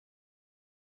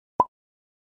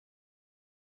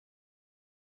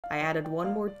I added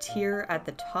one more tier at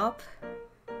the top.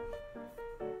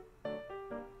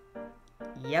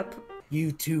 Yep.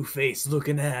 You two-faced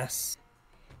looking ass.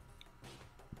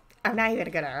 I'm not even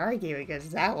gonna argue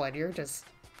against that one, you're just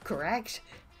correct.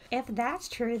 If that's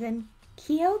true, then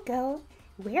Kyoko,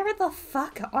 where the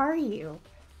fuck are you?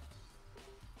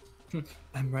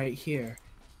 I'm right here.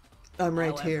 I'm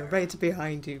right here, right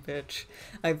behind you, bitch.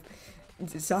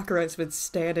 Sakura's been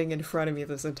standing in front of me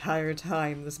this entire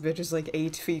time. This bitch is like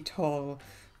 8 feet tall.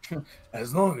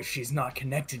 As long as she's not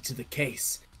connected to the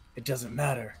case, it doesn't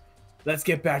matter. Let's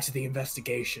get back to the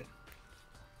investigation.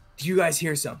 Do you guys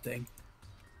hear something?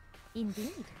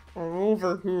 Indeed.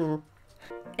 Over here.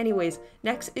 Anyways,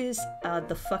 next is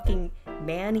the fucking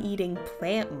man-eating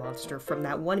plant monster from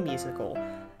that one musical.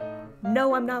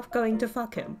 No, I'm not going to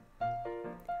fuck him.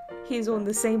 He's on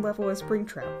the same level as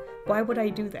Springtrap. Why would I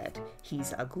do that?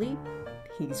 He's ugly.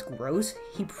 He's gross.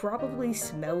 He probably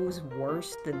smells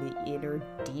worse than the inner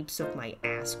deeps of my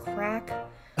ass crack.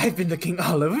 I've been looking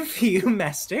all over for you,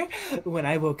 Master. When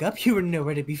I woke up, you were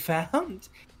nowhere to be found.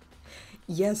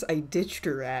 Yes, I ditched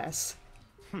your ass.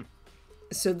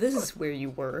 So this is where you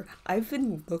were. I've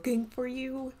been looking for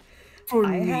you. For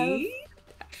me?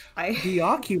 The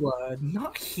Byakuya,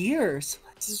 not here.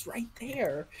 Celeste is right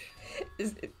there.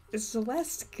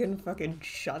 Celeste can fucking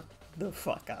shut the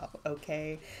fuck up,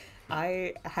 okay?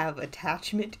 I have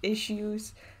attachment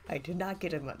issues. I did not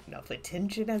get enough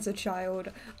attention as a child.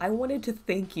 I wanted to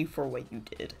thank you for what you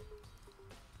did.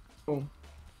 Oh.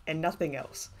 And nothing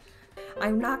else.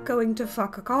 I'm not going to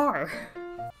fuck a car.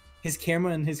 His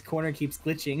camera in his corner keeps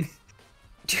glitching.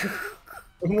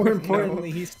 More importantly,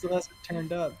 he still hasn't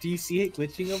turned up. Do you see it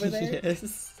glitching over there?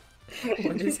 Yes.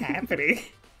 What is happening?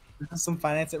 Some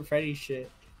Finance at Freddy's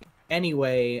shit.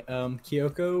 Anyway,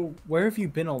 Kyoko, where have you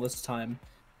been all this time?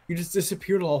 You just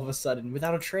disappeared all of a sudden,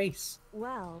 without a trace.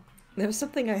 Well, There was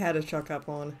something I had to check up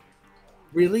on.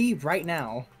 Really? Right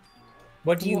now?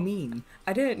 What do you mean?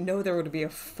 I didn't know there would be a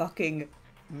fucking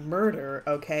murder,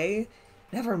 okay?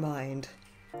 Never mind.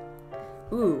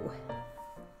 Ooh.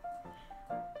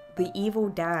 The evil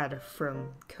dad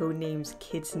from Codenames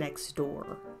Kids Next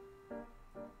Door.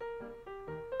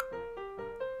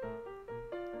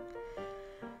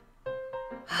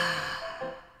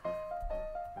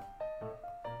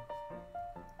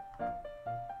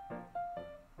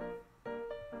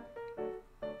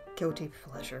 Guilty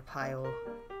pleasure pile.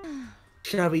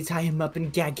 Shall we tie him up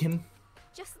and gag him?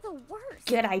 just the worst.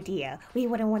 Good idea. We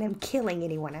wouldn't want him killing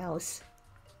anyone else.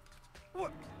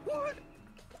 What?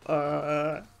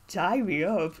 Tie me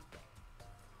up.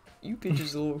 You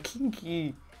bitches a little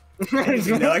kinky. I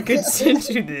do not consent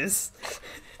to this.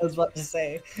 I was about to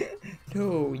say.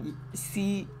 No,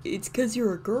 see, it's because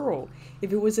you're a girl.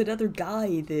 If it was another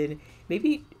guy, then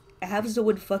maybe have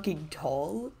someone fucking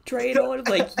tall try it on,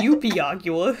 like you,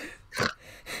 Byakuya.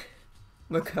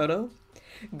 Makoto,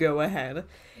 go ahead.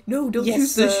 No, don't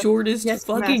use the shortest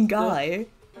fucking guy.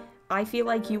 I feel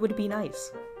like you would be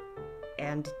nice.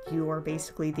 And you are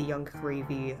basically the young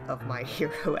gravy of My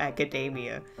Hero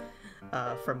Academia,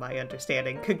 from my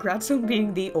understanding. Congrats on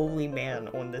being the only man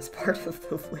on this part of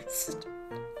the list.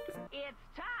 It's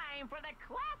time for the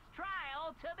class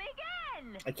trial to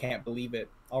begin! I can't believe it.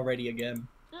 Already again.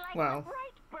 Like Wow. a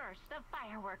bright burst of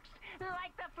fireworks,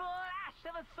 like the flash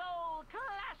of a soul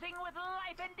clashing with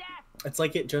life and death. It's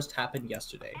like it just happened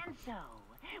yesterday. And so,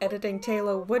 Editing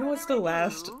Taylor, when was the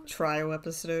last trial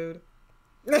episode?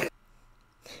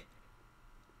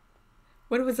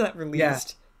 When was that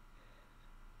released?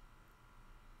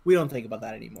 We don't think about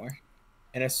that anymore.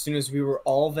 And as soon as we were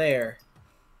all there...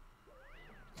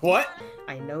 What?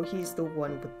 I know he's the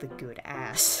one with the good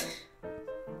ass.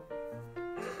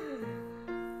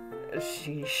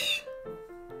 Sheesh.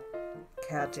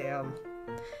 Goddamn.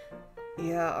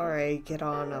 Yeah, alright, get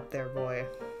on up there, boy.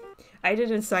 I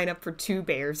didn't sign up for 2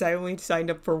 bears, I only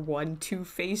signed up for 1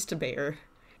 two-faced bear.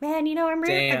 Man, you know, I'm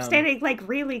standing, like,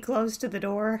 really close to the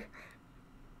door.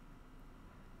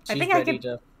 I think I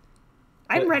can...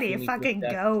 I'm ready to fucking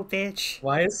go, bitch.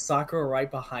 Why is Sakura right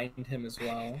behind him as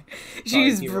well?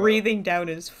 She's breathing down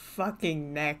his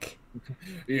fucking neck.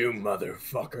 You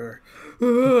motherfucker.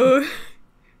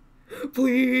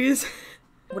 Please.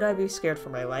 Would I be scared for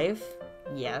my life?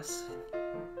 Yes.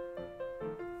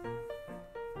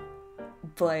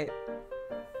 But...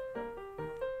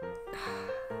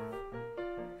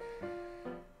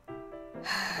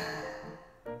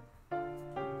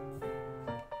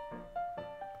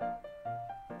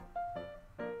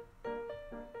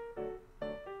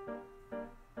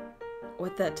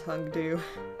 What'd that tongue do?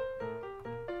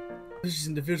 This is the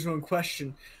individual in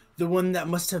question. The one that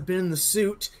must have been in the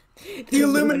suit. The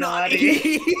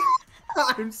Illuminati!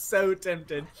 I'm so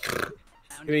tempted.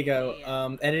 Here we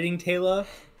go. Editing Taylor.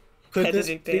 Put this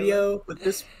Editing video.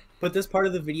 Put this part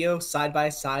of the video side by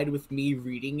side with me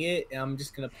reading it, and I'm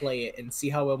just gonna play it and see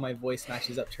how well my voice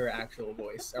matches up to her actual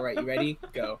voice. All right, you ready?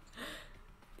 Go.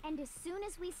 And as soon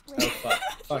as we split, Oh fuck!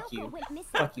 Fuck Kyoko you! went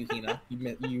missing. Fuck you, Hina.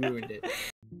 You ruined it.